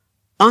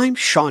I'm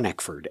Sean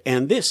Eckford,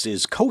 and this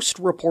is Coast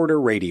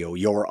Reporter Radio,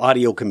 your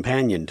audio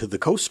companion to the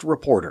Coast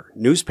Reporter,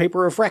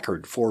 newspaper of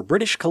record for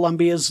British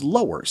Columbia's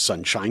Lower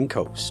Sunshine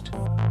Coast.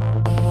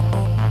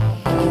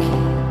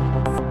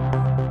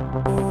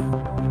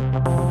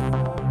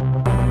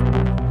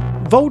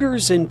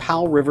 Voters in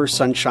Powell River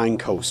Sunshine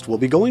Coast will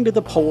be going to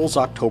the polls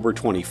October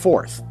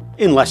 24th.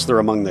 Unless they're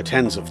among the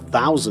tens of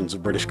thousands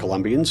of British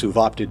Columbians who've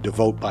opted to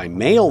vote by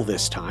mail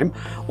this time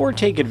or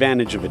take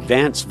advantage of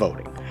advance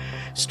voting.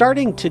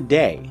 Starting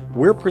today,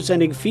 we're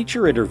presenting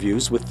feature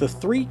interviews with the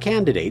three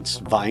candidates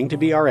vying to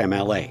be our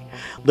MLA.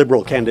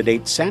 Liberal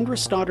candidate Sandra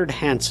Stoddard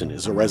Hansen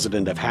is a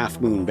resident of Half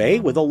Moon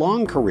Bay with a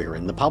long career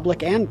in the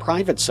public and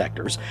private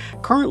sectors,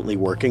 currently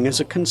working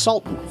as a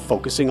consultant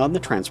focusing on the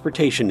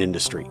transportation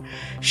industry.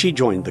 She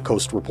joined the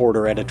Coast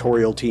Reporter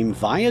editorial team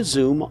via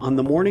Zoom on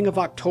the morning of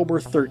October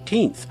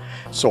 13th,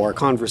 so our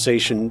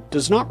conversation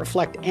does not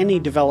reflect any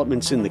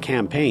developments in the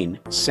campaign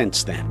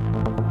since then.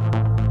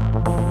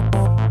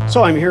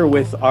 So I'm here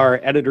with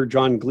our editor,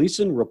 John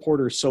Gleeson,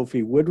 reporter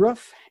Sophie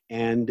Woodruff,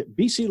 and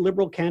BC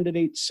Liberal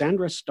candidate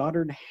Sandra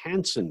Stoddard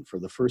Hansen for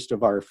the first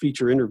of our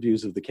feature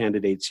interviews of the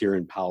candidates here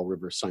in Powell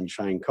River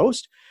Sunshine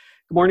Coast.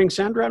 Good morning,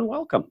 Sandra, and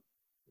welcome.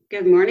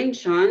 Good morning,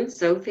 Sean,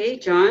 Sophie,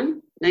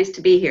 John. Nice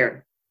to be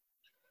here.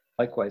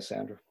 Likewise,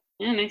 Sandra.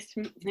 Yeah, nice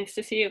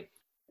to see you.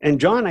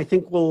 And John, I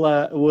think we'll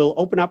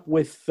open up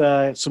with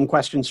some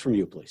questions from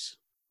you, please.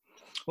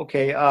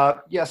 Okay.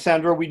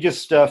 Sandra, we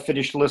just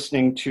finished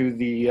listening to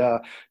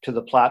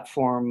the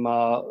platform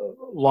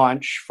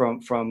launch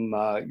from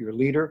your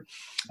leader.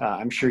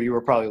 I'm sure you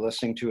were probably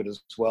listening to it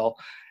as well.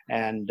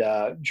 And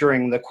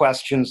during the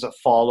questions that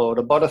followed,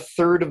 about a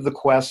third of the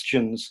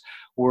questions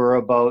were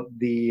about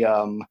the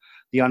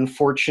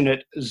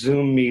unfortunate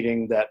Zoom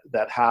meeting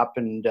that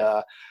happened.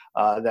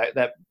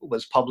 That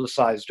was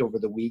publicized over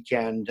the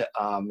weekend.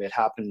 It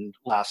happened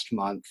last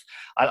month.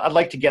 I'd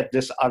like to get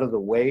this out of the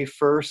way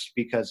first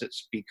because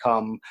it's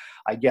become,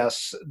 I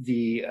guess,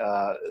 the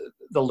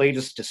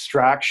latest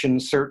distraction.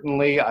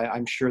 Certainly,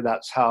 I'm sure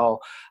that's how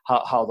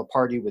the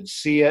party would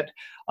see it,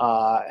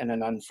 and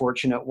an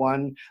unfortunate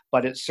one.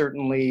 But it's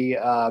certainly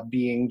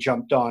being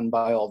jumped on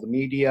by all the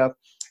media,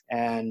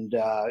 and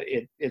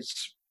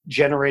it's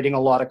generating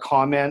a lot of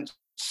comments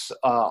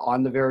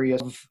on the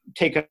various,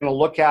 taken a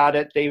look at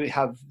it. They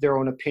have their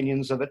own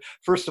opinions of it.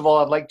 First of all,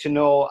 I'd like to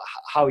know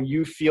how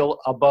you feel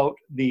about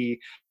the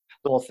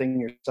whole thing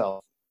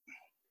yourself.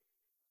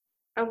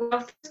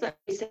 Well, first let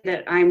me say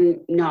that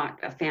I'm not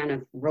a fan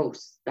of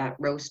that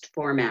roast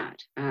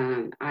format.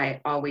 I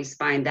always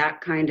find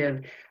that kind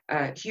of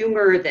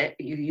humor that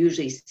you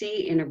usually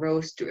see in a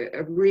roast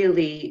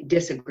really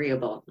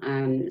disagreeable.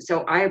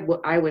 So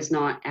I was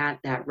not at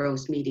that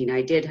roast meeting.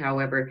 I did,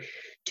 however,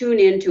 tune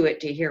into it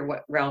to hear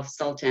what Ralph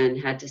Sultan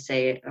had to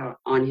say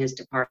on his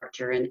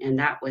departure, and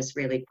that was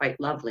really quite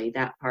lovely,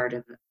 that part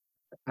of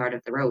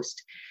the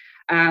roast.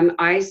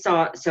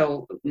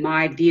 So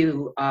my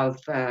view of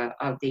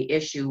the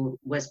issue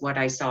was what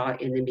I saw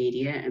in the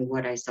media and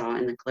what I saw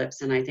in the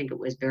clips, and I think it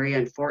was very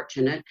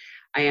unfortunate.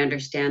 I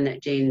understand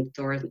that Jane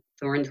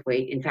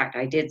Thornthwaite, in fact,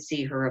 I did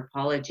see her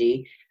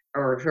apology,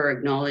 or her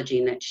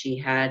acknowledging that she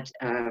had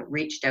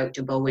reached out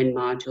to Bowen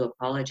Ma to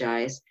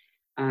apologize.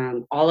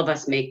 All of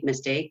us make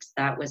mistakes.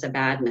 That was a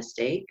bad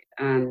mistake.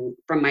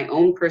 From my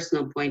own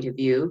personal point of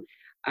view,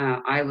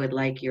 I would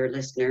like your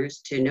listeners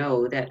to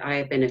know that I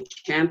have been a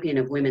champion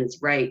of women's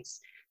rights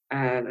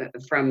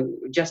from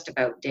just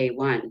about day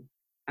one.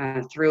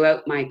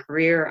 Throughout my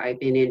career, I've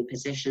been in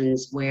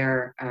positions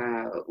where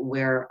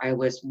I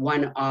was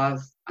one of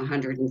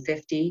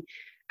 150,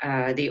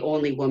 the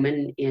only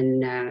woman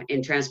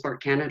in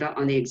Transport Canada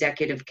on the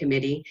executive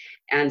committee,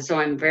 and so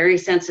I'm very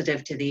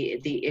sensitive to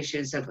the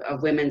issues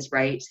of women's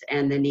rights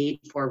and the need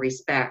for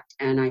respect.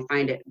 And I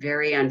find it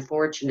very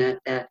unfortunate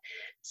that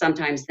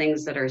sometimes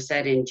things that are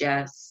said in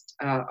jest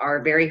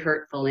are very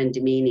hurtful and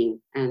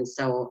demeaning. And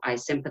so I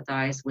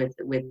sympathize with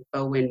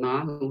Bowen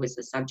Ma, who was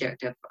the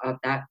subject of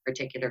that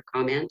particular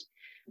comment.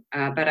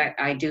 But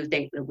I do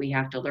think that we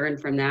have to learn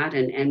from that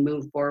and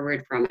move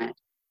forward from it.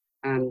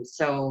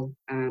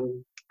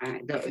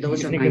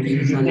 Those are my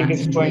views on that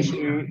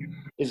situation.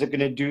 Is it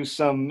going to do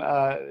some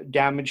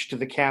damage to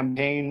the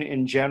campaign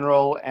in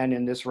general and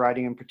in this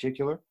riding in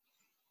particular?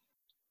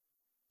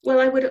 Well,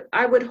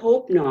 I would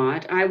hope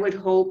not. I would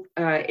hope,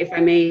 if I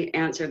may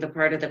answer the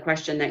part of the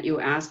question that you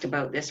asked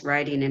about this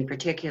riding in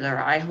particular,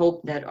 I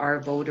hope that our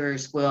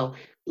voters will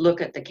look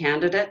at the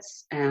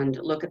candidates and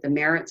look at the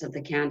merits of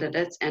the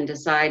candidates and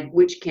decide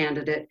which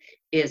candidate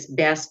is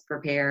best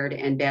prepared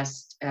and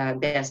best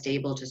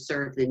able to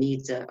serve the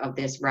needs of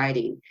this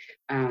riding.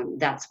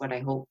 That's what I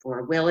hope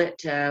for. Will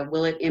it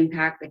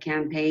impact the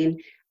campaign?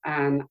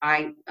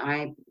 I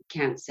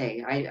can't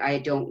say. I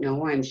don't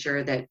know. I'm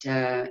sure that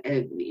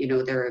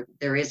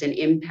there is an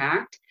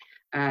impact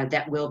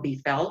that will be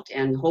felt,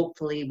 and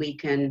hopefully we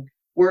can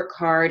work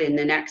hard in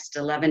the next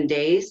 11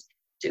 days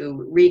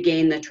to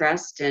regain the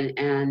trust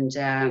and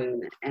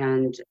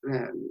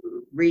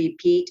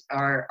repeat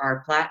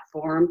our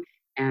platform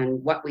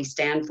and what we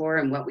stand for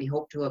and what we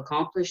hope to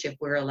accomplish if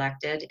we're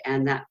elected,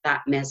 and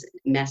that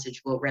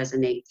message will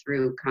resonate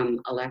through come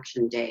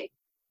election day.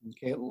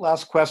 Okay,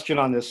 last question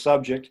on this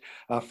subject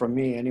from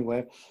me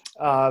anyway.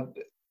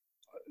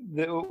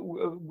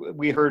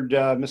 We heard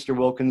Mr.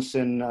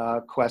 Wilkinson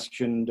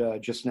questioned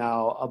just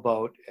now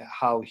about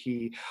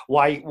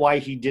why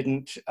he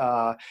didn't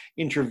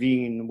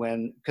intervene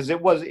when, because it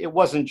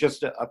wasn't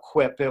just a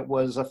quip, it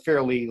was a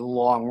fairly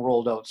long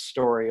rolled out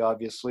story,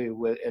 obviously,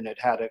 and it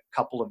had a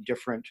couple of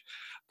different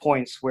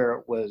points where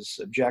it was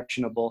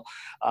objectionable.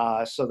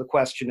 So the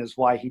question is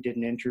why he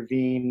didn't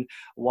intervene.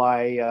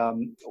 Why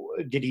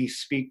did he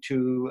speak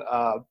to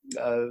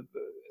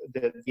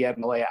the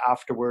MLA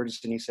afterwards?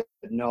 And he said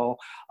no.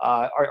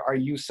 Are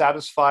you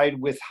satisfied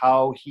with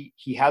how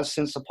he has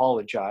since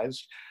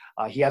apologized?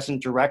 He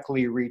hasn't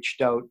directly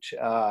reached out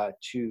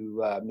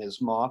to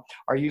Ms. Ma.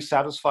 Are you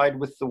satisfied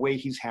with the way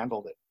he's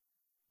handled it?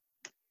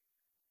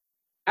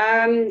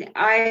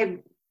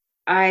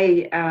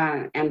 I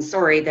am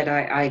sorry that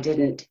I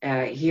didn't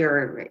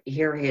hear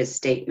his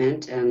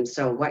statement.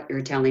 So what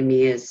you're telling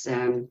me is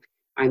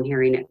I'm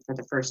hearing it for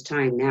the first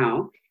time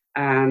now.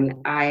 I'm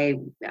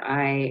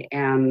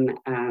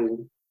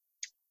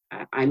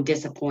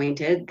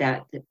disappointed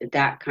that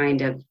that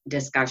kind of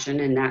discussion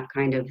and that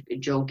kind of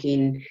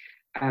joking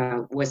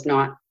was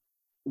not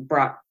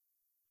brought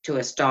to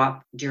a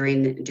stop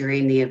during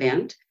the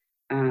event.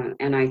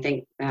 And I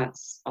think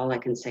that's all I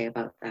can say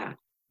about that.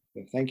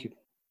 Okay, thank you.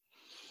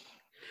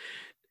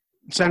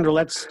 Sandra,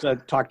 let's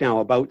talk now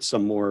about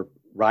some more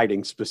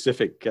riding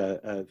specific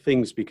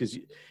things, because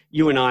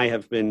you and I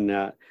have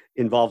been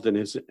involved in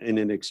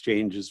an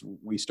exchange as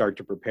we start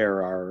to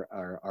prepare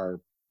our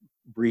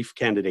brief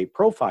candidate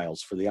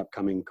profiles for the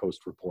upcoming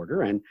Coast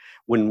Reporter. And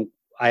when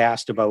I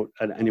asked about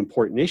an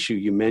important issue,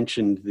 you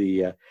mentioned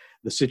the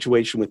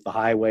situation with the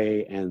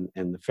highway and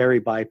the ferry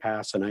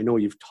bypass. And I know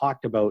you've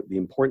talked about the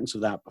importance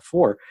of that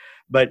before,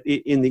 but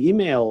in the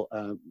email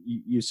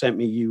you sent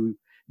me, you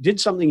did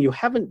something you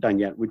haven't done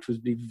yet, which was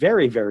be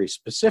very, very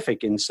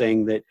specific in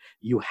saying that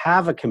you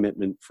have a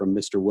commitment from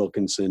Mr.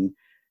 Wilkinson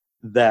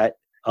that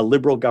a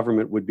Liberal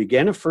government would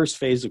begin a first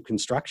phase of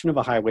construction of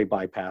a highway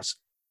bypass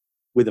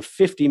with a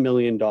 $50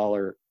 million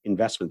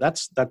investment.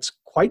 That's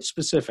quite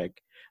specific.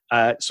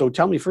 So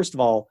tell me, first of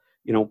all,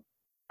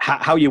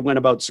 how you went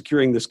about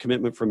securing this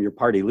commitment from your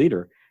party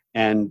leader,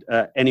 and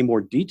any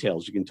more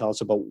details you can tell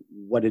us about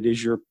what it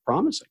is you're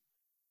promising.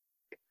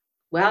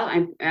 Well,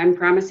 I'm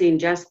promising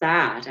just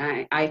that.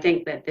 I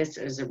think that this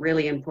is a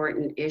really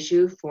important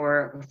issue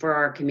for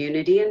our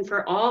community and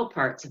for all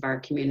parts of our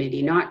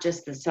community, not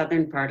just the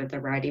southern part of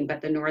the riding,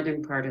 but the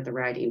northern part of the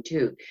riding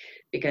too.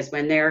 Because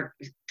when they're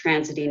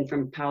transiting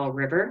from Powell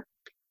River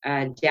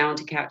down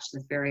to catch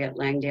the ferry at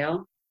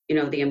Langdale,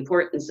 the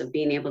importance of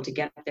being able to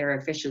get there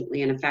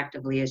efficiently and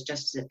effectively is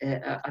just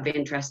of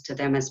interest to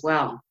them as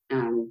well.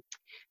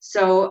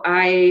 So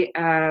I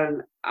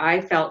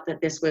felt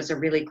that this was a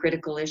really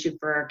critical issue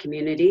for our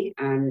community.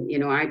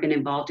 I've been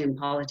involved in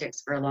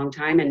politics for a long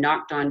time and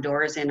knocked on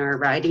doors in our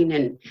riding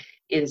and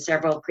in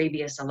several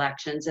previous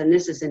elections, and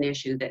this is an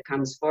issue that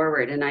comes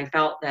forward. And I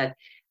felt that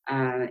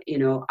I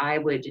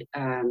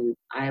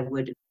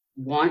would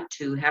want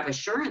to have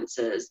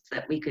assurances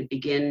that we could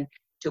begin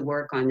to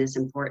work on this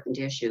important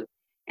issue.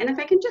 And if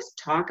I can just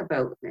talk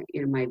about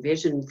my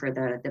vision for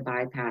the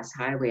bypass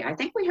highway, I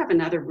think we have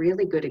another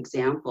really good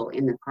example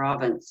in the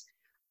province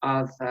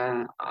of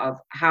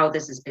how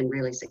this has been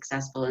really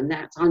successful, and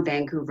that's on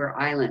Vancouver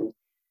Island.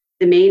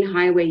 The main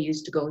highway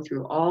used to go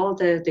through all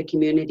the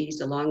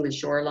communities along the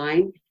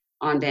shoreline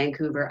on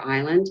Vancouver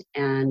Island,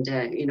 and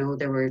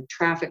there were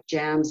traffic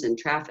jams and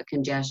traffic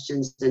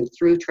congestions, and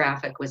through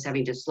traffic was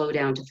having to slow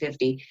down to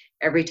 50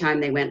 every time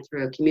they went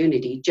through a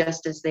community,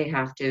 just as they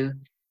have to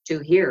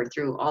here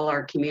through all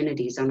our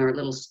communities on our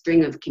little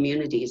string of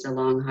communities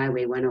along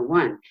Highway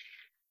 101.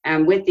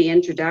 And with the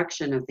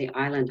introduction of the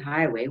Island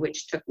Highway,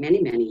 which took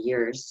many, many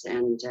years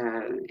and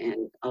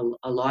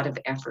a lot of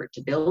effort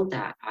to build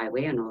that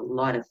highway and a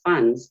lot of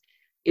funds,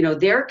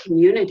 their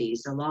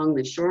communities along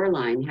the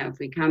shoreline have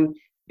become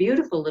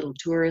beautiful little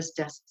tourist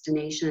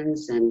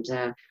destinations and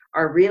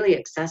are really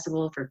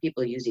accessible for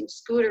people using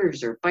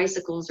scooters or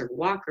bicycles or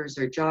walkers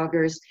or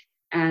joggers.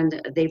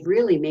 And they've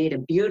really made a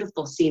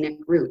beautiful scenic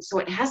route. So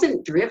it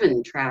hasn't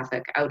driven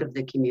traffic out of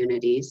the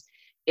communities.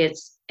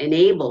 It's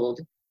enabled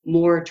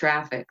more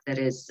traffic that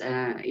is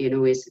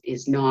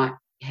not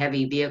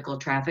heavy vehicle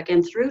traffic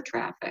and through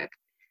traffic.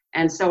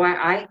 And so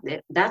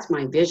that's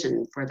my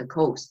vision for the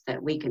coast,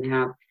 that we can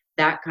have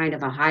that kind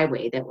of a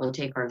highway that will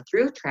take our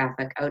through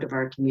traffic out of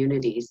our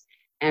communities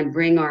and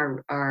bring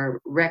our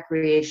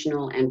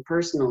recreational and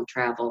personal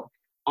travel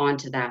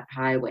onto that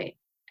highway,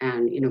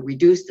 and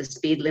reduce the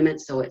speed limit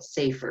so it's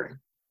safer.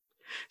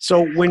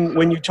 So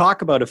when you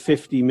talk about a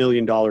 $50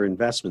 million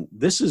investment,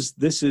 this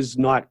is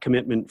not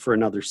commitment for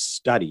another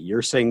study.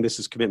 You're saying this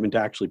is commitment to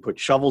actually put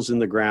shovels in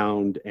the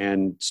ground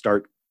and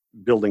start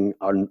building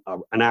on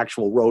an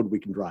actual road we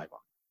can drive on.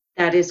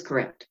 That is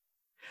correct.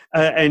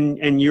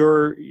 And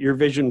your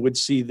vision would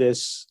see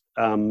this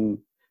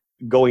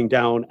going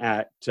down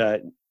at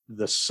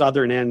the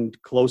southern end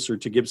closer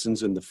to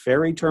Gibson's in the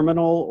ferry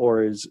terminal,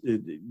 or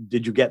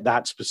did you get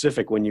that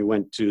specific when you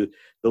went to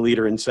the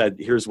leader and said,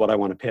 here's what I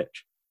want to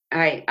pitch?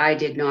 I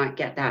did not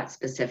get that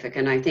specific,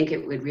 and I think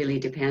it would really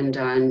depend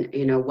on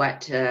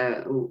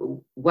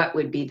what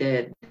would be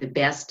the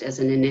best as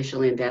an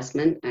initial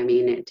investment. I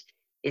mean,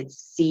 it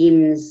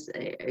seems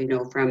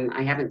from,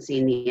 I haven't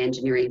seen the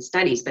engineering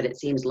studies, but it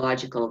seems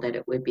logical that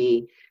it would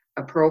be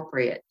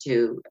appropriate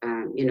to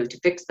to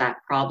fix that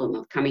problem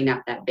of coming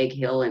up that big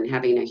hill and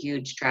having a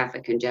huge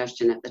traffic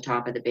congestion at the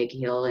top of the big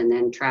hill, and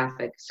then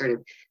traffic sort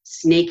of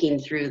snaking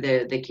through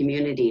the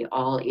community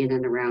all in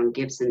and around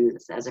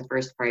Gibson's as a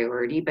first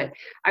priority. But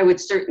I would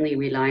certainly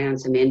rely on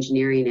some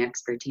engineering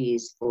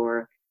expertise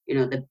for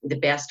the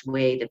best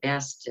way, the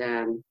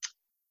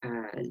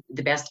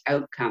best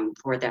outcome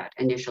for that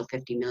initial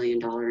 $50 million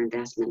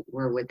investment.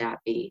 Where would that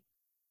be?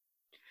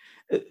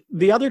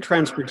 The other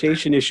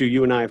transportation issue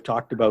you and I have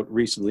talked about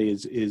recently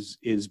is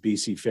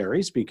BC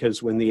Ferries,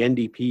 because when the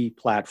NDP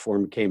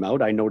platform came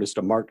out, I noticed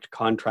a marked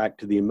contrast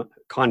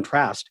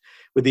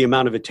with the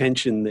amount of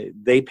attention that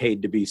they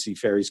paid to BC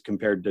Ferries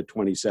compared to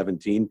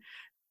 2017.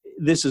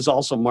 This is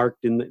also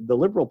marked in the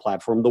Liberal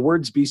platform. The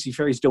words BC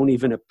Ferries don't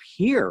even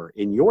appear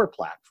in your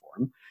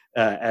platform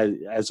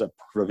as a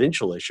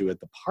provincial issue at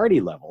the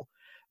party level,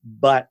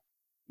 but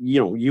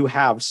you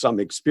have some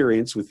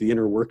experience with the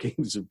inner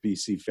workings of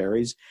BC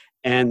Ferries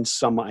and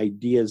some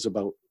ideas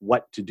about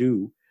what to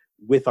do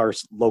with our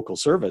local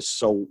service.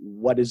 So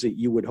what is it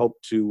you would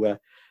hope to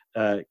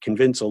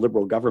convince a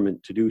Liberal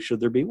government to do, should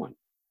there be one?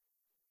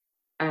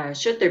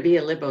 Should there be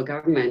a Liberal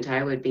government,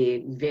 I would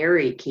be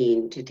very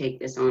keen to take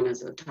this on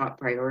as a top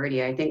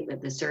priority. I think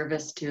that the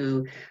service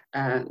to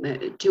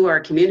our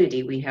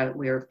community,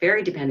 we're a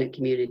ferry dependent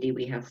community.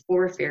 We have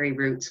 4 ferry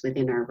routes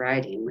within our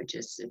riding, which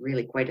is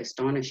really quite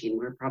astonishing.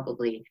 We're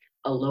probably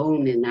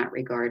alone in that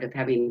regard of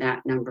having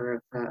that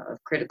number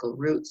of critical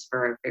routes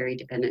for our ferry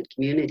dependent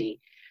community.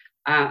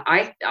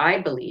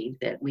 I believe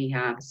that we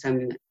have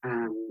some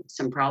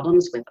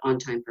problems with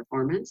on-time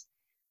performance.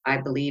 I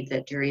believe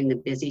that during the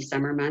busy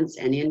summer months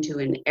and into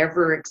an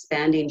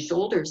ever-expanding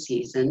shoulder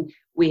season,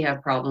 we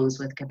have problems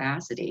with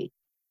capacity.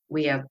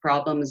 We have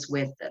problems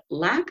with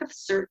lack of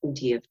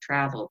certainty of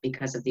travel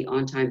because of the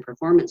on-time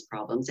performance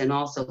problems, and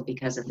also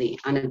because of the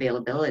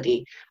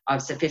unavailability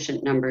of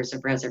sufficient numbers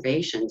of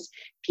reservations.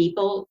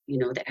 People,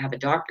 that have a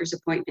doctor's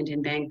appointment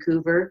in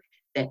Vancouver,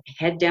 that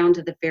head down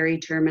to the ferry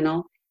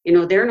terminal,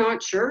 they're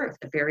not sure if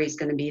the ferry is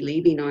going to be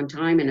leaving on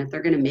time and if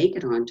they're going to make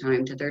it on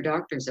time to their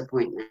doctor's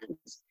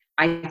appointments.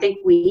 I think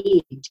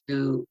we need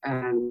to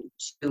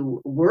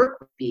work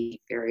with the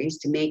ferries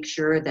to make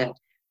sure that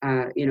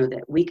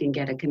that we can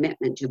get a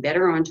commitment to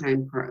better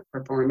on-time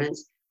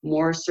performance,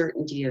 more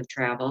certainty of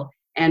travel,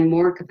 and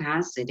more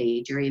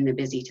capacity during the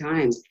busy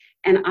times.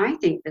 And I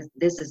think that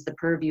this is the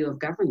purview of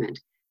government.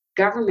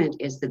 Government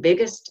is the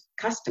biggest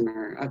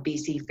customer of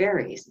BC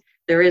Ferries.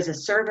 There is a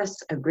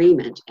service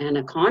agreement and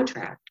a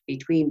contract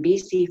between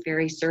BC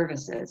Ferry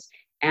Services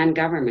and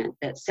government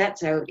that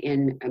sets out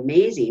in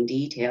amazing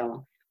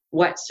detail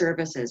what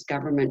services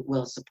government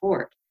will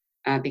support,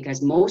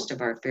 because most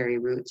of our ferry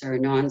routes are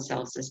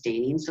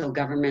non-self-sustaining, so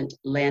government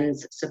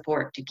lends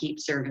support to keep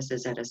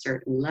services at a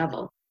certain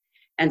level.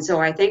 And so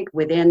I think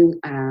within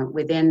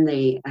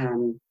the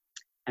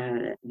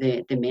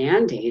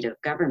mandate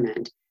of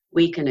government,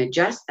 we can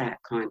adjust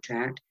that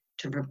contract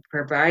to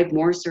provide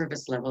more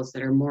service levels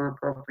that are more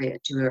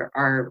appropriate to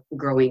our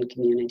growing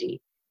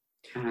community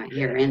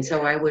here. And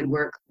so I would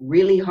work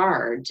really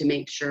hard to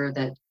make sure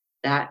that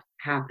that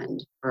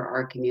happened for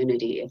our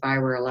community if I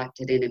were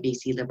elected in a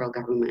BC Liberal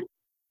government.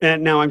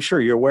 And now I'm sure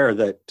you're aware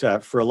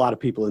that for a lot of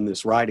people in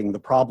this riding, the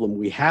problem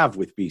we have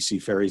with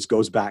BC Ferries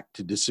goes back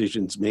to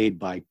decisions made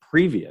by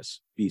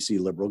previous BC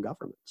Liberal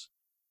governments.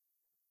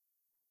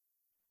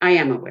 I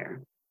am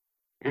aware,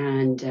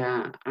 and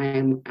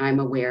I'm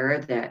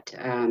aware that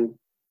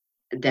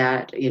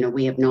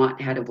we have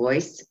not had a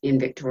voice in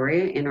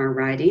Victoria in our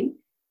riding,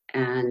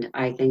 and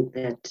I think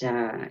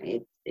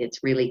that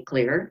it's really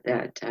clear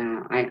that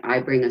I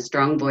bring a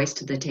strong voice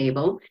to the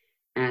table.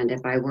 And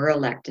if I were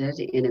elected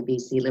in a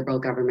BC Liberal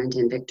government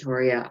in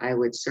Victoria, I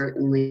would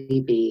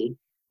certainly be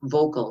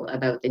vocal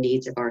about the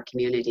needs of our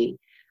community.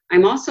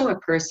 I'm also a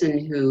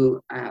person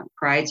who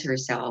prides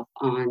herself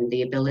on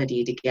the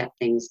ability to get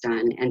things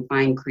done and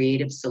find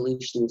creative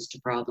solutions to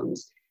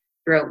problems.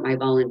 Throughout my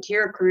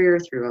volunteer career,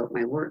 throughout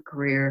my work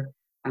career,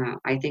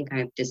 I think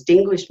I've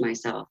distinguished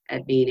myself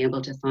at being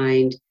able to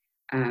find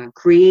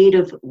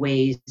creative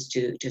ways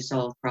to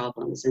solve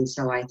problems. And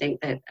so I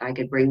think that I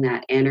could bring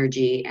that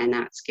energy and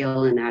that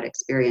skill and that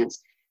experience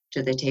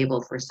to the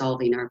table for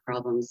solving our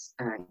problems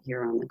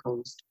here on the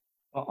coast.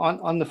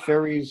 On the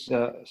ferries,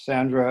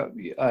 Sandra,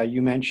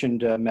 you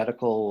mentioned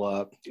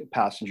medical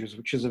passengers,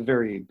 which is a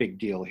very big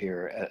deal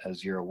here,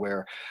 as you're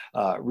aware.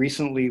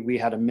 Recently, we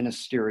had a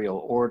ministerial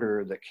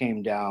order that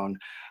came down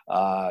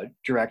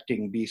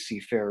directing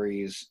BC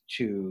Ferries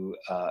to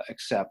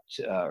accept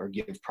or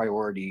give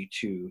priority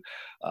to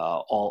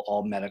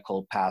all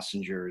medical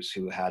passengers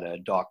who had a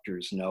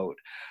doctor's note.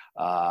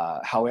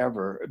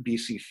 However,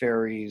 BC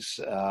Ferries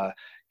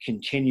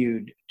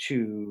continued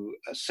to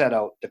set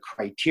out the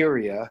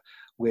criteria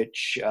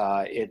which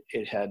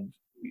it had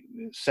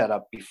set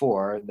up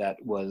before that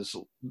was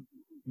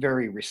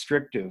very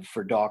restrictive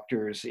for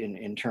doctors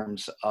in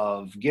terms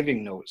of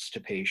giving notes to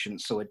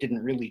patients. So it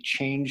didn't really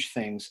change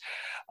things.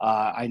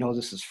 I know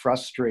this has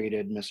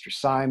frustrated Mr.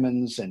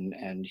 Simons,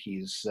 and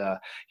he's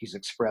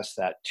expressed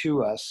that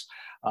to us,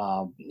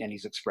 and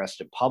he's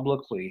expressed it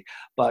publicly.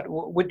 But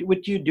what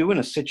do you do in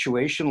a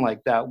situation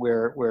like that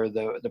where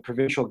the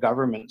provincial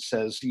government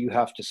says you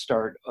have to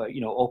start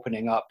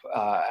opening up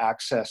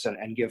access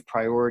and give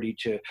priority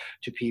to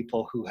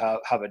people who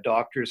have a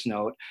doctor's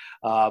note,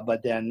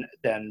 but then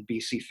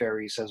BC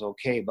Ferry says,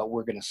 okay, but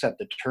we're going to set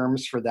the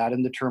terms for that,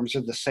 and the terms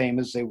are the same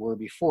as they were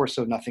before,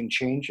 so nothing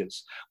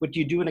changes. What do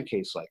you do in a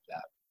case like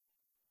that?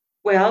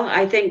 Well,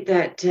 I think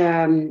that,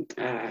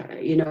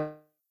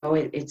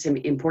 it's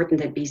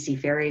important that BC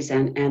Ferries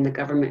and the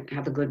government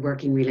have a good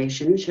working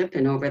relationship.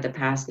 And over the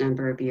past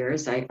number of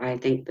years, I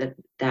think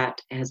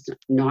that has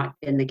not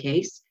been the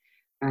case.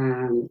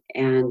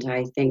 And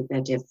I think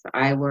that if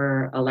I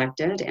were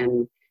elected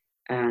and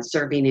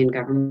serving in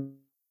government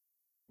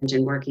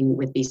and working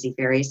with BC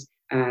Ferries,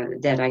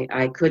 that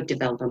I could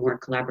develop a more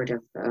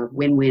collaborative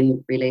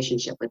win-win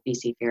relationship with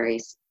BC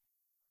Ferries.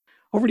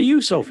 Over to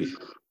you, Sophie.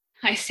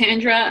 Hi,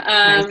 Sandra.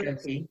 Hi,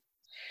 Sophie.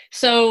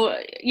 So,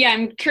 yeah,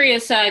 I'm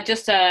curious,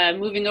 just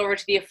moving over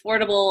to the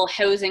affordable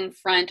housing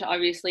front,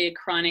 obviously a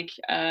chronic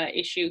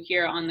issue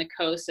here on the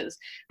coast. As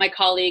my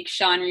colleague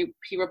Sean,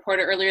 he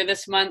reported earlier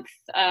this month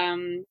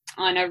on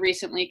a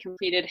recently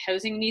completed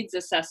housing needs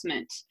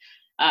assessment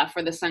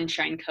for the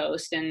Sunshine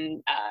Coast.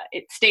 And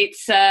it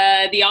states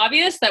the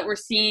obvious, that we're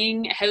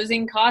seeing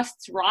housing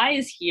costs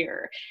rise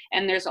here.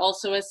 And there's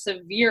also a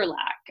severe lack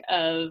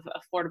of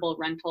affordable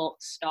rental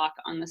stock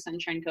on the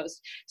Sunshine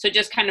Coast. So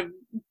just kind of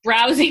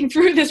browsing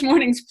through this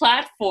morning's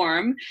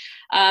platform,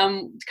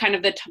 kind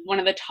of one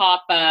of the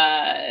top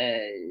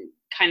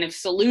kind of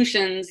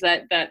solutions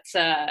that's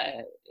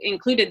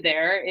included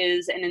there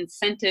is an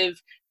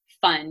incentive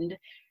fund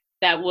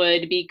that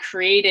would be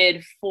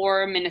created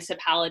for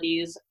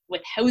municipalities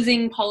with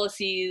housing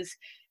policies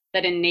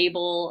that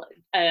enable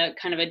a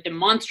kind of a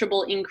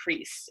demonstrable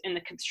increase in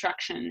the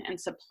construction and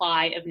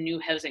supply of new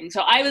housing.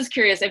 So I was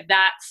curious if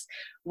that's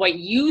what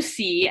you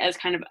see as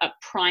kind of a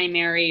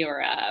primary or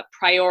a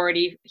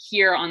priority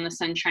here on the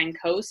Sunshine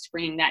Coast,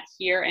 bringing that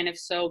here, and if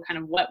so, kind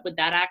of what would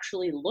that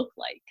actually look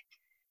like?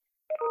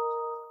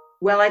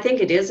 Well, I think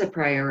it is a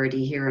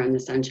priority here on the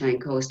Sunshine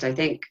Coast. I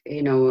think,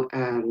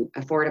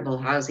 affordable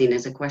housing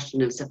is a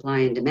question of supply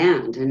and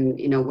demand. And,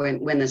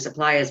 when the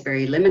supply is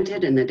very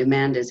limited and the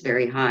demand is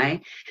very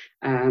high,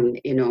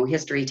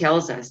 history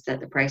tells us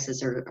that the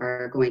prices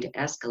are going to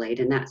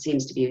escalate. And that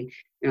seems to be,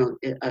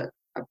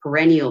 a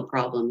perennial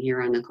problem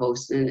here on the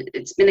coast. And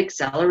it's been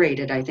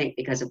accelerated, I think,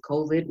 because of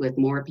COVID, with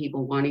more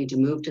people wanting to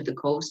move to the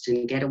coast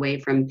and get away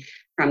from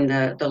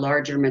the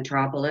larger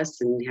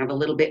metropolis and have a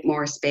little bit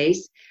more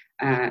space.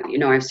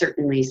 I've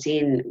certainly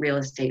seen real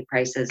estate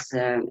prices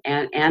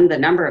and the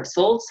number of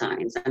sold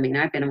signs. I mean,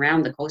 I've been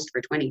around the coast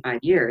for 25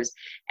 years,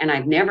 and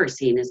I've never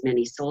seen as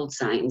many sold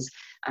signs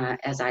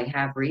as I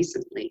have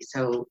recently.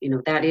 So,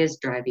 that is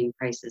driving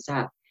prices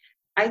up.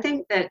 I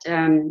think that,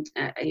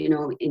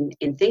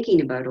 in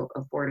thinking about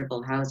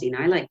affordable housing,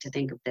 I like to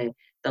think of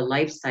the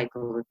life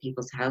cycle of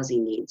people's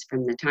housing needs,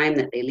 from the time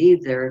that they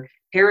leave their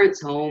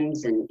parents'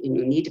 homes and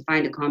need to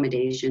find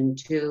accommodation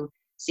to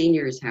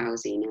seniors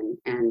housing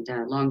and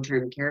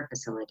long-term care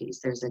facilities.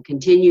 There's a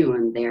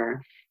continuum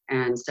there.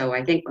 And so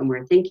I think when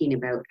we're thinking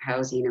about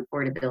housing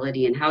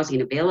affordability and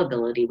housing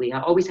availability, we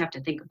always have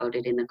to think about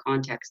it in the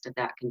context of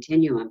that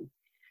continuum.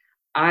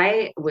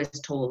 I was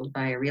told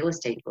by a real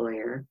estate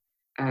lawyer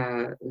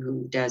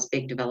who does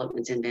big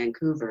developments in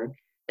Vancouver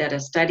that a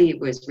study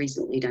was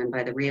recently done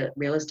by the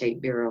Real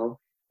Estate Bureau,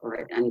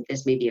 and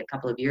this may be a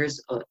couple of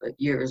years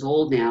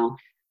old now,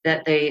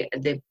 that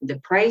the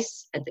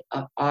price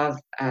of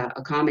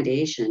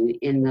accommodation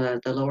in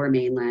the Lower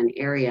Mainland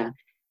area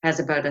has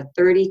about a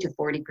 30 to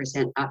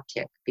 40%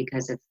 uptick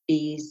because of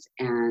fees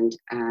and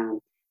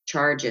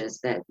charges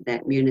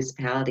that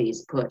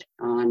municipalities put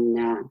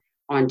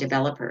on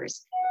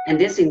developers. And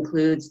this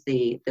includes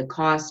the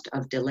cost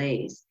of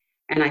delays.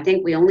 And I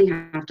think we only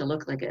have to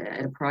look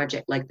at a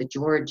project like the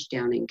George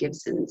down in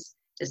Gibsons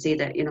to see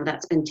that,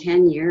 that's been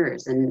 10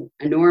 years and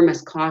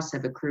enormous costs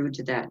have accrued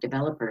to that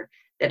developer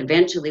that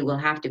eventually will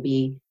have to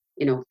be,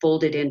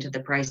 folded into the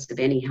price of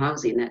any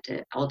housing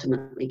that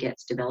ultimately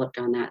gets developed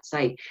on that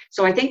site.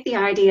 So I think the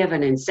idea of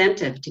an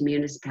incentive to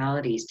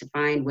municipalities to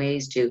find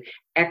ways to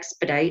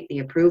expedite the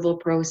approval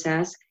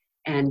process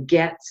and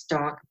get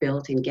stock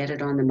built and get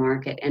it on the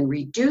market and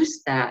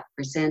reduce that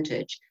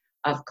percentage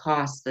of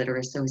costs that are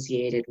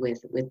associated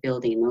with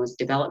building, those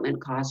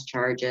development cost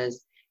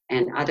charges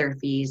and other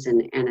fees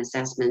and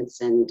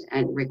assessments and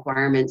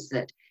requirements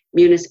that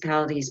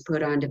municipalities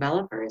put on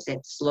developers. It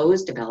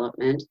slows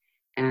development,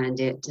 and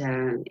it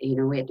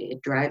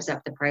drives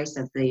up the price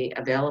of the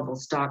available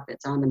stock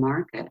that's on the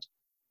market.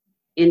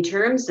 In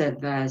terms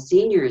of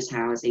seniors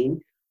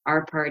housing,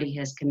 our party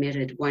has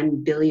committed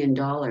 $1 billion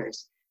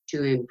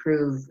to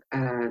improve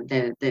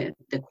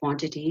the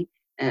quantity,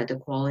 the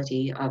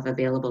quality of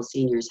available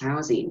seniors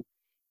housing.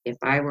 If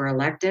I were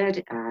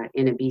elected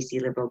in a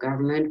BC Liberal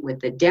government with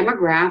the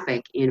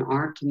demographic in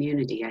our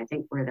community, I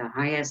think we're the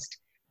highest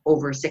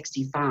over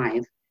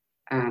 65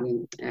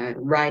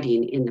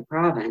 riding in the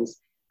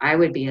province, I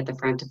would be at the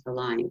front of the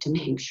line to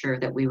make sure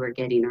that we were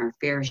getting our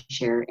fair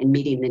share and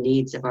meeting the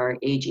needs of our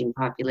aging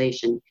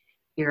population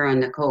here on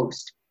the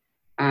coast.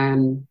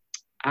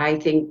 I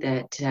think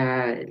that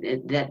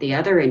that the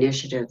other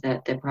initiative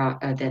that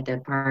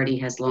the party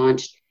has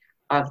launched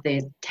of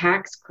the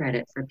tax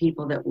credit for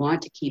people that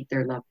want to keep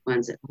their loved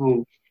ones at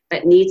home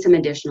but need some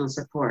additional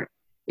support.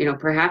 You know,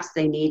 perhaps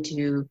they need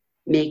to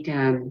make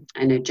an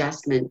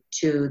adjustment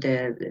to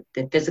the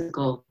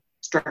physical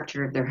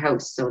structure of their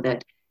house so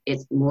that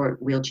it's more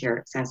wheelchair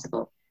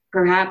accessible.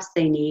 Perhaps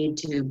they need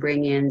to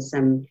bring in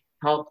some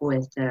help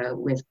with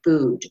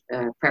food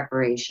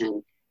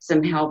preparation,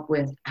 some help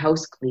with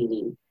house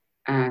cleaning,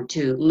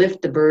 to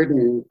lift the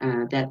burden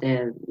that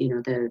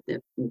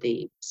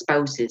the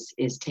spouse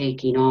is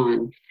taking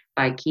on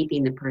by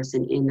keeping the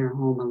person in their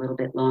home a little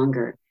bit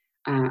longer.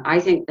 I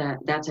think that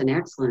that's an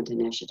excellent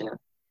initiative,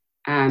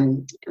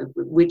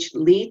 which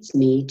leads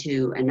me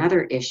to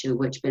another issue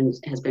which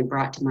has been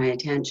brought to my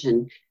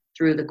attention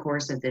through the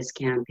course of this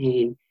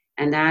campaign,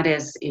 and that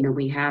is, you know,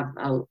 we have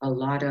a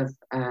lot of,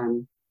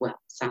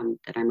 some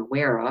that I'm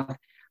aware of,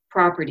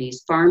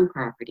 properties, farm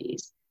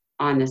properties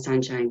on the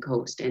Sunshine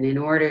Coast. And in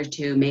order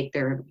to make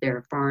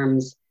their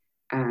farms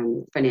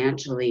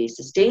financially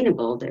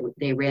sustainable,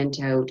 they rent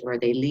out or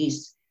they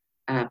lease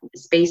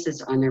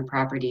spaces on their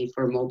property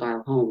for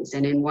mobile homes.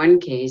 And in one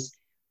case,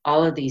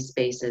 all of these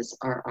spaces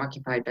are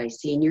occupied by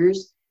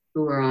seniors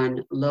who are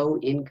on low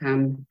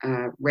incomes,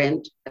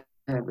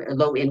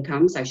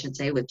 I should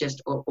say, with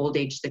just old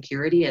age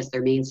security as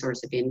their main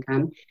source of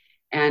income.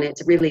 And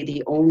it's really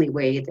the only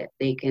way that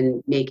they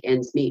can make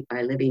ends meet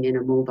by living in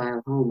a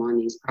mobile home on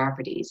these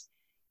properties.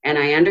 And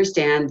I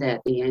understand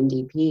that the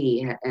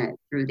NDP,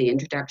 through the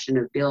introduction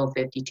of Bill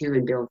 52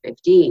 and Bill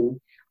 15,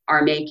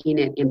 are making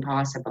it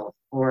impossible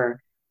for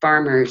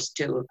farmers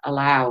to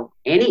allow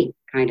any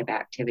kind of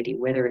activity,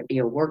 whether it be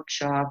a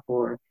workshop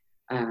or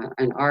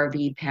an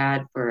RV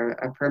pad for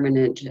a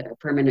permanent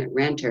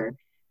renter.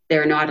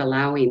 They're not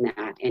allowing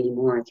that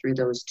anymore through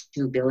those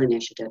two bill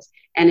initiatives.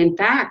 And in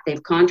fact,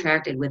 they've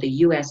contracted with a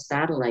US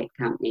satellite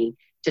company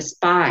to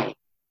spy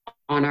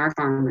on our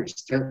farmers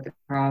throughout the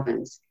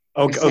province.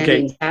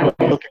 Okay.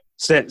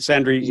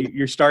 Sandra,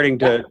 you're starting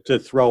to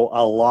throw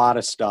a lot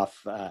of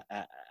stuff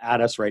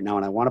at us right now,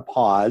 and I want to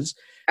pause.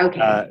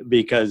 Okay.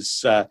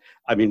 Because,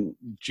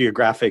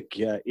 geographic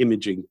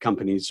imaging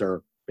companies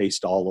are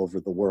based all over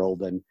the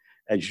world. And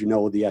as you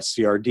know, the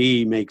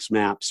SCRD makes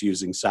maps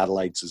using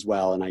satellites as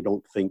well. And I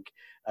don't think,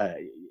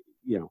 I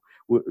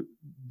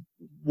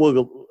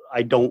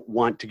don't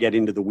want to get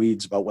into the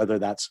weeds about whether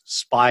that's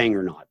spying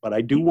or not. But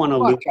I do want to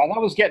loop.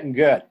 That was getting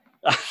good.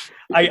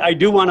 I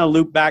do want to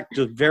loop back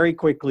to very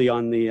quickly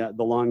on the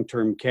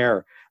long-term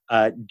care,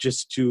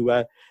 just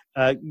to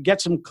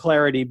get some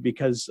clarity,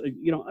 because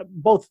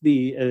both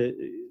the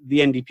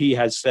NDP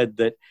has said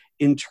that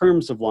in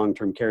terms of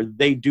long-term care,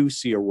 they do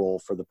see a role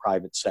for the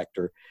private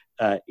sector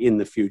in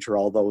the future,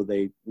 although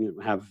they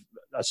have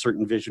a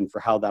certain vision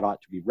for how that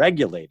ought to be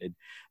regulated.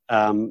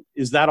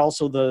 Is that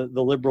also the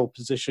Liberal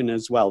position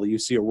as well? You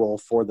see a role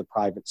for the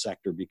private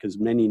sector, because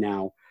many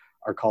now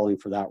are calling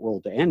for that role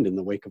to end in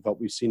the wake of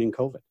what we've seen in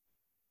COVID.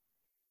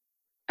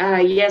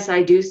 Yes,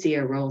 I do see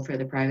a role for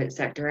the private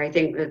sector. I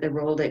think that the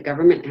role that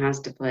government has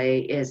to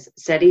play is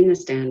setting the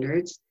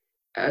standards,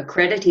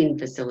 accrediting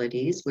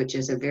facilities, which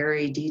is a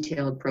very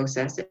detailed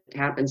process. It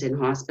happens in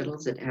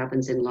hospitals, it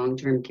happens in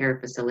long-term care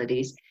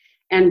facilities,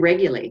 and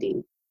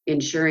regulating,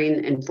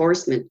 ensuring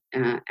enforcement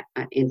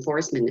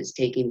is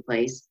taking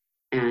place,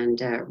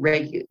 and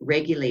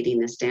regulating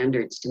the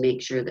standards to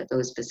make sure that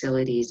those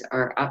facilities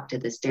are up to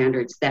the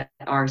standards that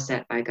are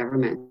set by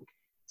government.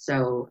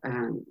 So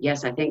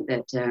yes, I think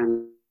that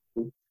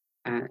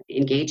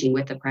engaging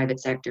with the private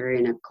sector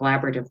in a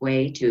collaborative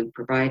way to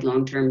provide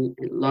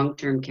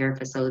long-term care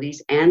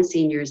facilities and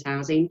seniors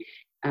housing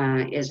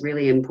is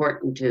really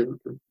important to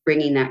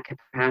bringing that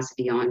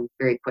capacity on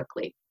very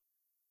quickly.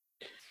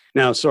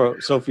 Now, so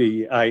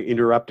Sophie, I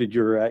interrupted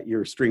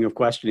your string of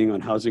questioning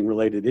on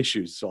housing-related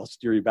issues, so I'll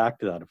steer you back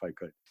to that if I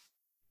could.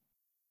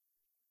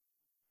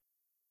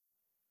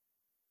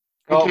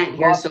 I can't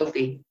hear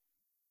Sophie.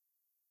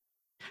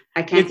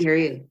 I can't hear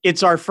you.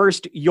 It's our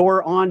first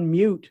 "you're on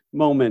mute"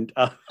 moment.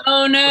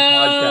 Oh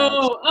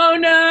no! Oh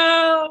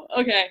no!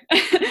 Okay.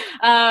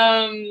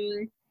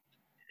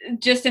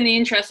 Just in the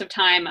interest of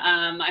time,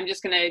 I'm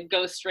just going to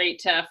go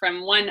straight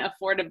from one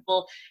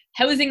affordable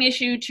housing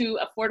issue to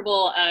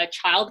affordable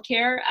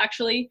childcare,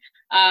 actually.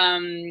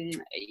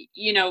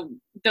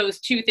 those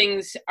two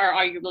things are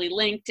arguably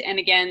linked. And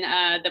again,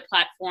 the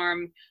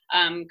platform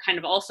kind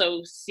of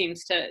also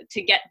seems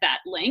to get that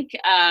link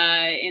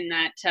in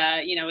that,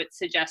 it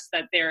suggests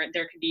that there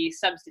could be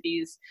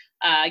subsidies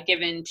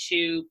given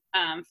to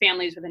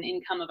families with an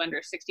income of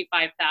under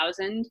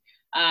 $65,000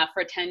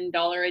 for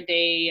 $10 a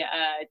day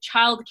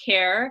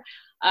childcare.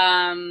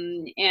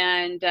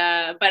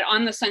 But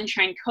on the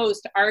Sunshine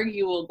Coast,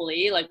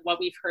 arguably, like what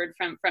we've heard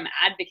from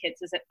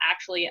advocates, is that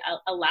actually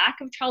a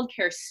lack of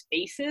childcare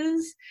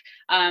spaces.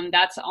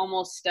 That's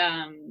almost,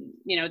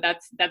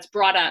 that's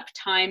brought up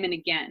time and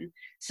again.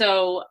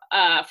 So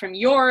from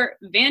your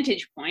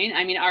vantage point,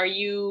 I mean,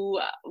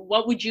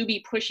 what would you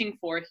be pushing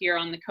for here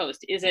on the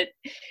coast? Is it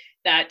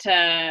that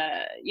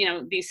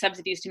these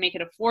subsidies to make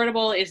it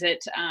affordable? Is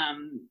it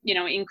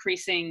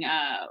increasing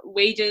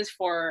wages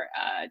for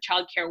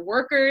childcare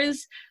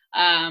workers?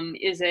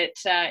 Is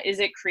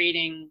it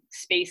creating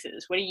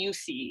spaces? What do you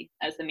see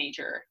as the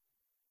major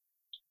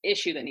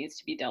issue that needs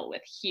to be dealt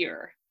with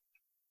here?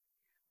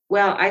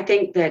 Well, I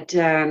think that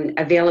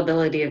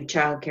availability of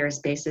childcare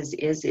spaces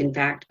is in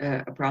fact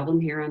a problem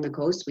here on the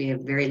coast. We have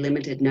a very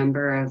limited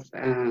number of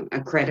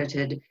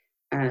accredited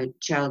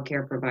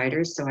childcare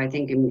providers. So I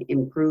think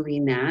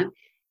improving that.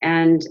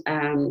 And,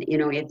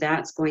 if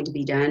that's going to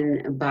be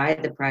done by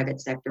the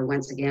private sector,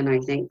 once again, I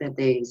think that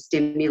the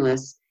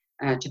stimulus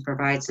to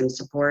provide some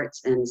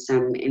supports and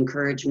some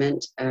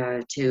encouragement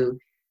to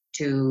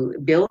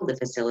build the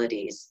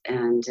facilities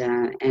and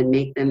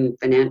make them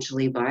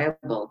financially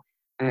viable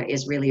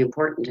is really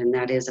important. And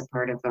that is a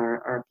part of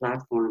our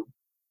platform.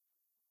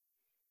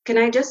 Can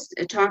I just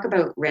talk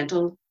about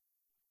rental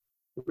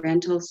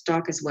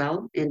stock as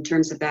well in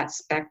terms of that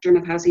spectrum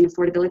of housing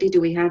affordability? Do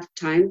we have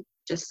time?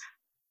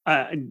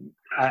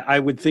 I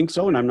would think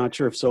so, and I'm not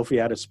sure if Sophie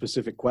had a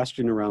specific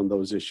question around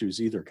those issues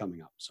either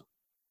coming up. So,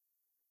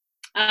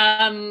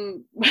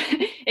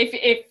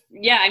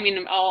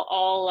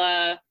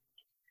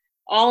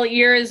 all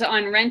ears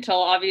on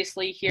rental.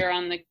 Obviously, here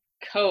on the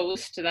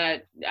coast,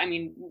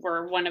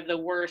 we're one of the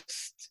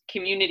worst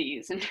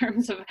communities in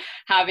terms of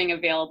having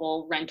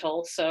available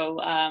rental.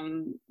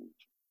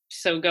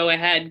 So go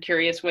ahead.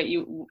 Curious what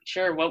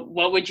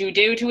would you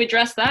do to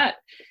address that?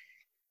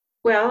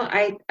 Well,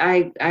 I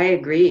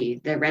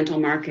agree. The rental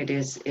market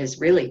is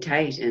really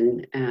tight,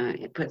 and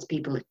it puts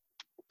people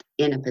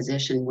in a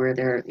position where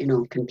they're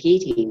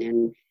competing.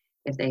 And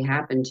if they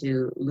happen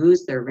to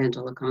lose their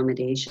rental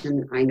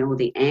accommodation, I know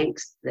the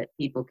angst that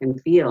people can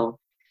feel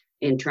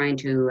in trying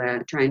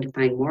to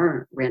find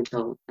more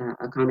rental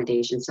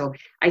accommodation. So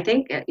I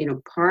think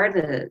part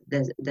of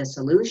the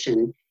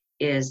solution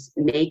is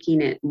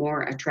making it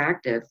more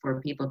attractive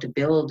for people to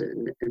build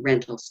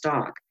rental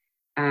stock.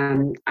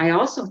 I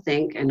also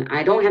think, and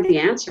I don't have the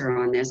answer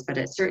on this, but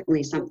it's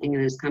certainly something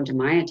that has come to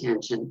my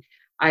attention.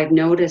 I've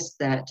noticed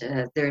that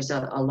there's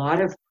a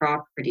lot of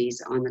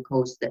properties on the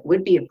coast that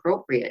would be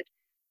appropriate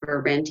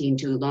for renting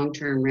to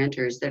long-term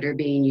renters that are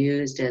being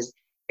used as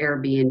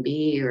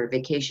Airbnb or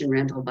vacation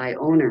rental by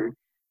owner.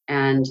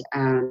 And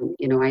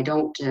I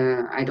don't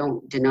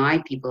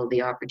deny people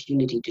the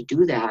opportunity to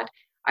do that.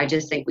 I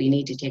just think we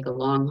need to take a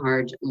long,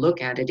 hard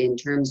look at it in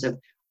terms of,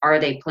 are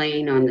they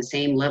playing on the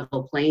same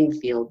level playing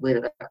field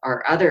with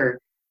our other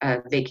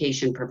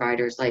vacation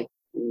providers like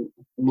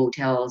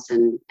motels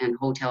and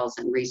hotels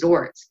and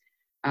resorts?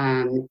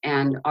 And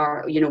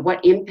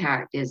what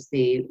impact is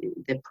the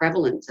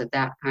prevalence of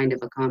that kind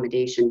of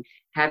accommodation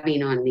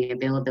having on the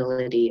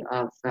availability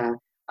of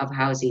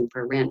housing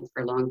for rent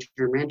for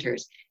long-term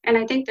renters? And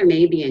I think there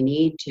may be a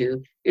need to,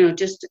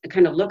 just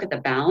kind of look at the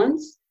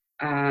balance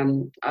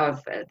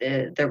of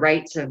the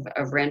rights of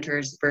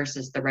renters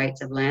versus the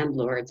rights of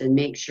landlords, and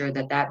make sure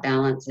that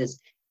balance is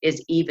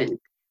even,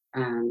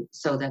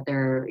 so that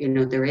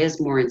there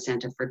is more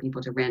incentive for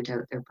people to rent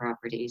out their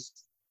properties.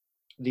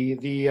 The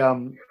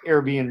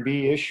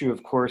Airbnb issue,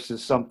 of course,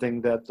 is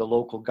something that the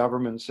local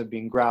governments have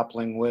been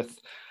grappling with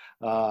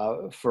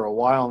for a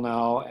while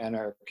now and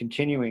are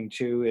continuing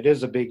to. It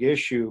is a big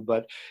issue,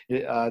 but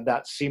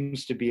that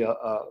seems to be a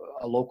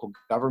local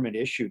government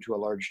issue to a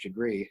large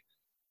degree.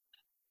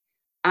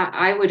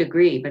 I would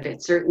agree, but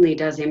it certainly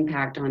does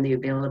impact on the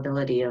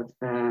availability of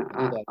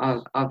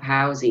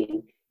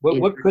housing.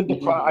 What could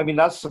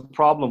that's the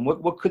problem.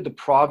 What could the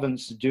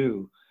province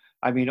do?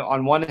 I mean,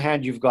 on one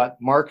hand, you've got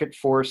market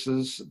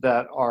forces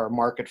that are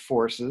market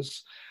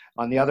forces.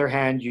 On the other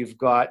hand, you've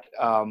got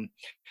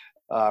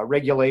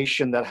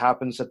regulation that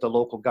happens at the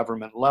local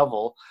government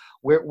level.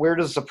 Where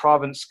does the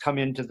province come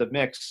into the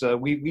mix?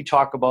 We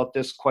talk about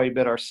this quite a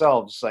bit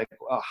ourselves. Like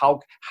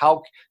how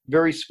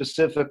very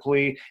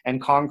specifically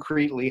and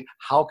concretely,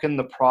 how can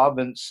the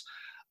province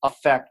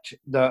affect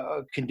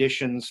the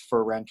conditions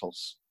for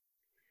rentals?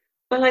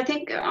 Well, I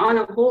think on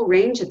a whole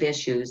range of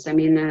issues. I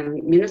mean,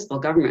 municipal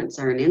governments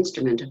are an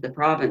instrument of the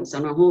province.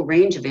 On a whole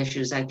range of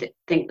issues, I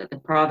think that the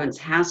province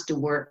has to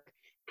work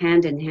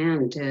hand in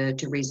hand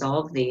to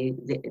resolve the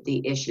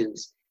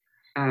issues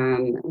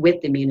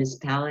with the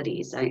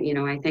municipalities. I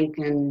think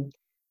in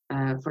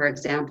For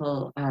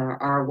example,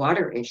 our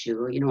water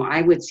issue.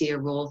 I would see a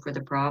role for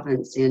the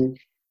province in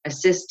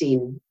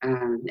assisting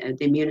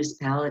the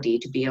municipality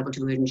to be able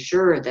to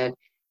ensure that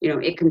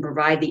it can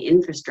provide the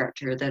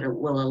infrastructure that it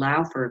will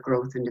allow for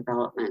growth and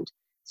development.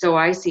 So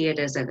I see it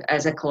as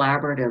a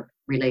collaborative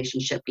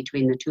relationship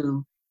between the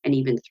 2 and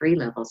even 3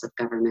 levels of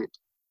government.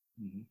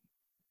 Mm-hmm.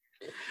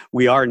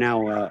 We are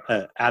now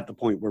at the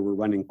point where we're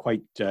running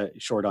quite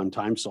short on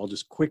time, so I'll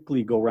just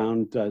quickly go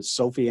around.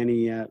 Sophie,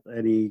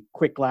 any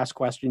quick last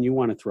question you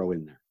want to throw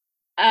in there?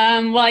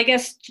 Well, I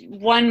guess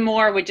one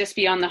more would just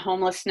be on the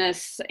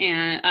homelessness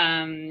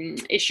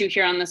and issue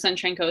here on the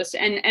Sunshine Coast,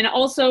 and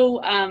also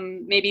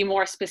maybe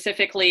more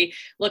specifically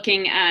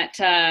looking at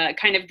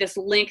kind of this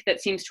link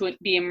that seems to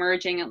be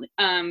emerging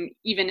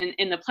even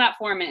in the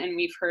platform, and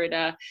we've heard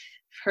the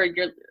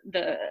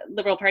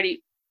Liberal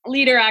Party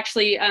leader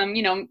actually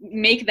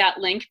make that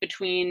link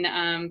between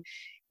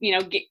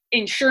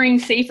ensuring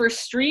safer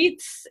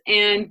streets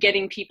and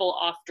getting people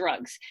off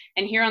drugs.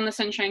 And here on the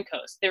Sunshine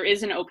Coast, there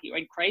is an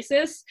opioid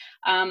crisis.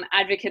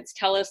 Advocates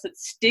tell us that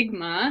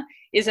stigma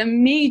is a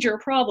major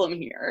problem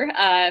here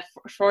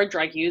for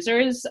drug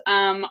users.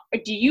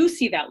 Do you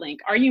see that link?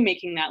 Are you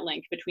making that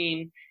link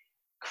between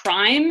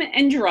crime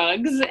and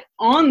drugs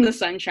on the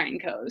Sunshine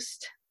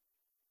Coast?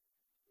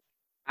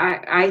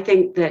 I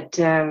think that,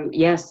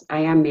 yes, I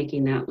am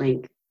making that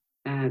link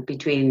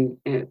between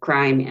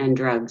crime and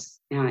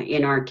drugs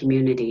in our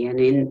community and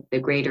in the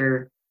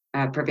greater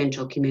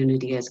provincial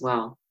community as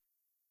well.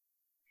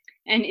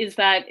 And is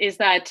that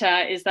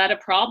a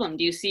problem?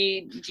 Do you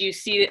see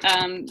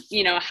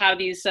how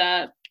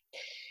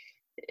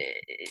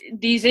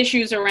these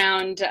issues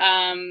around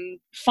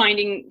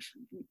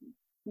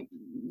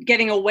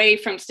getting away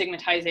from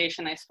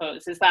stigmatization, I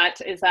suppose, is that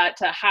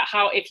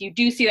how, if you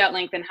do see that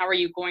link, then how are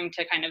you going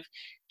to kind of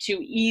to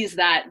ease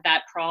that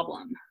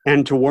problem?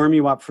 And to warm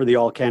you up for the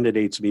all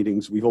candidates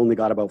meetings, we've only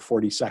got about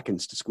 40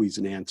 seconds to squeeze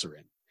an answer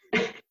in.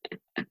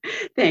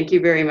 Thank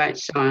you very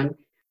much, Sean.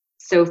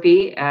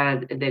 Sophie,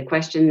 the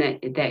question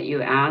that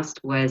you asked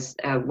was,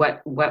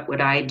 what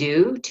would I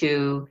do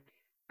to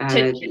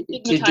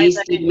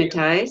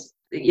destigmatize?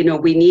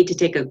 We need to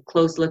take a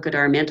close look at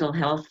our mental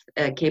health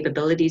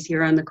capabilities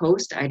here on the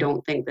coast. I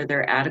don't think that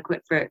they're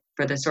adequate for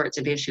the sorts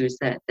of issues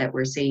that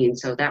we're seeing.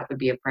 So that would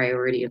be a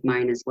priority of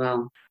mine as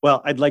well.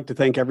 Well, I'd like to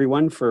thank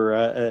everyone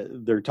for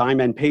their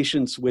time and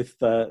patience with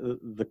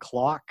the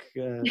clock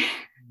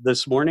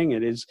this morning.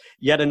 It is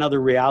yet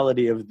another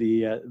reality of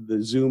the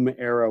Zoom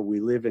era we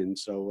live in.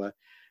 So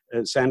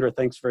Sandra,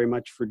 thanks very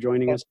much for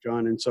joining us.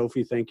 John and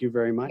Sophie, thank you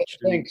very much.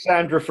 Thanks,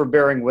 Sandra, for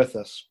bearing with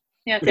us.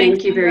 Yeah,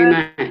 thank you very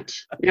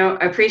much. I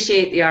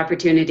appreciate the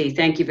opportunity.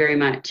 Thank you very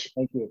much.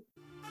 Thank you.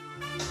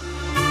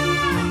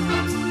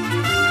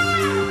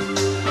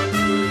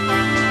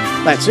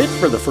 That's it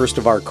for the first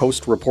of our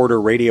Coast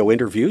Reporter radio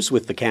interviews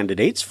with the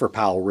candidates for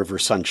Powell River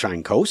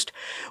Sunshine Coast.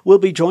 We'll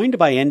be joined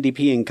by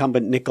NDP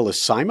incumbent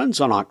Nicholas Simons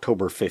on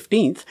October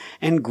 15th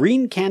and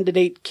Green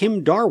candidate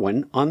Kim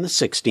Darwin on the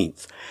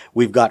 16th.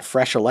 We've got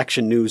fresh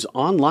election news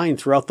online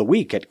throughout the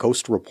week at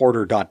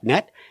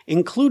coastreporter.net,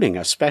 including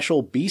a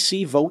special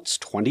BC Votes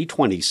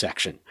 2020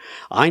 section.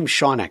 I'm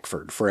Sean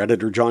Eckford for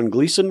Editor John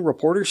Gleason,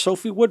 reporter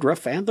Sophie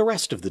Woodruff, and the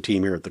rest of the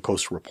team here at the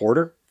Coast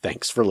Reporter.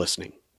 Thanks for listening.